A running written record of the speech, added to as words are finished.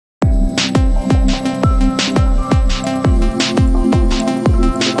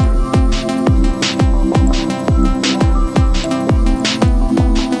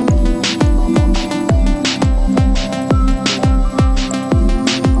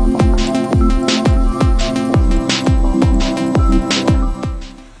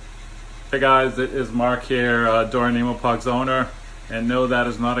guys, it is Mark here, Dorynnemopugs owner, and no, that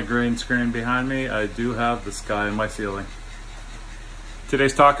is not a green screen behind me. I do have the sky in my ceiling.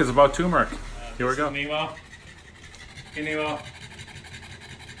 Today's talk is about turmeric. Here we go. Nemo. Hey Nemo.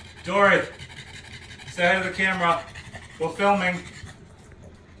 Dory, say hi to the camera. We're filming.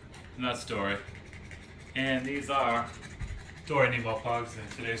 And that's Dory. And these are Dorynnemopugs,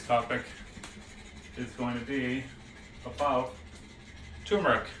 and today's topic is going to be about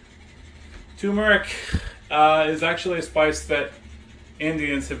turmeric. Turmeric is actually a spice that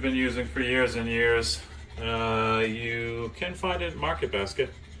Indians have been using for years and years. You can find it in Market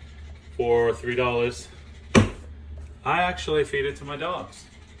Basket for $3. I actually feed it to my dogs,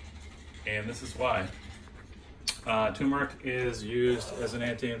 and this is why. Turmeric is used as an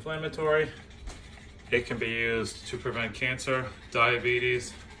anti-inflammatory. It can be used to prevent cancer,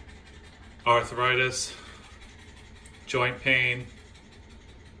 diabetes, arthritis, joint pain,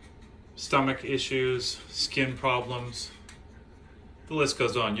 stomach issues, skin problems. The list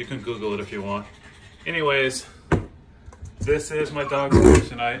goes on. You can Google it if you want. Anyways, this is my dog's food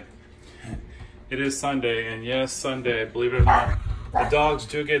tonight. It is Sunday, and yes, Sunday, believe it or not, the dogs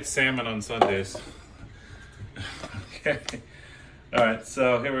do get salmon on Sundays. Okay. All right,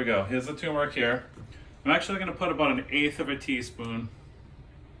 so here we go. Here's the turmeric here. I'm actually gonna put about 1/8 of a teaspoon.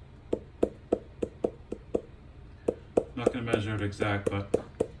 I'm not gonna measure it exact, but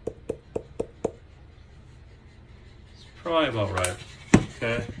it's probably about right.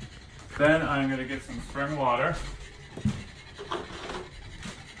 Okay. Then I'm gonna get some spring water.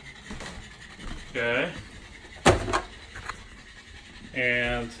 Okay.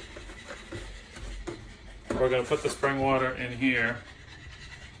 And we're gonna put the spring water in here.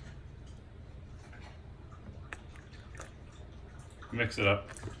 Mix it up.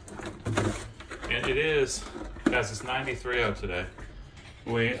 And it is, guys, it's 93 out today.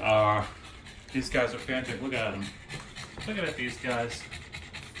 These guys are fantastic. Look at them. Look at these guys.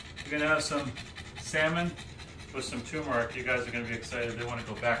 We're gonna have some salmon with some turmeric. You guys are gonna be excited. They wanna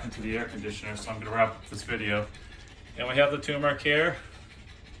go back into the air conditioner, so I'm gonna wrap up this video. And we have the turmeric here.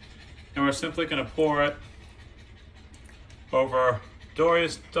 And we're simply gonna pour it over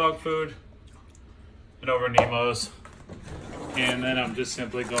Dory's dog food and over Nemo's. And then I'm just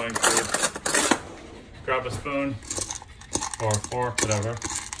simply going to grab a spoon or a fork, whatever,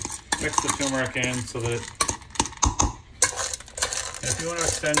 mix the turmeric in so that if you want to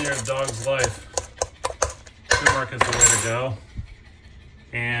extend your dog's life, turmeric is the way to go.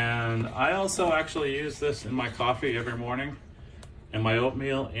 And I also actually use this in my coffee every morning, in my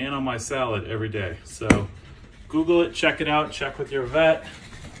oatmeal, and on my salad every day. So Google it, check it out, check with your vet,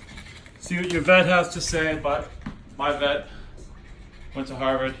 see what your vet has to say. But my vet went to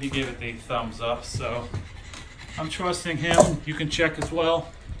Harvard, he gave it the thumbs up, so I'm trusting him. You can check as well.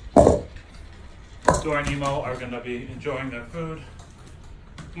 Dory and Nemo are gonna be enjoying their food.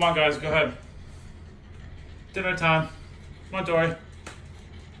 Come on guys, go ahead. Dinner time. Come on, Dory.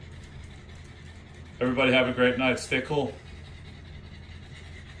 Everybody have a great night. Stay cool.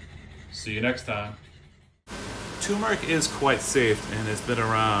 See you next time. Turmeric is quite safe and has been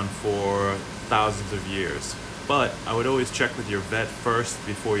around for thousands of years. But I would always check with your vet first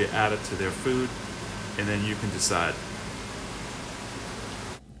before you add it to their food, and then you can decide.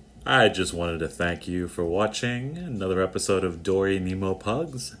 I just wanted to thank you for watching another episode of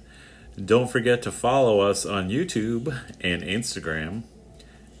Dorynnemopugs. Don't forget to follow us on YouTube and Instagram.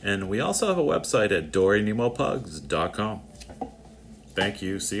 And we also have a website at dorynnemopugs.com. Thank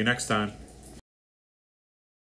you. See you next time.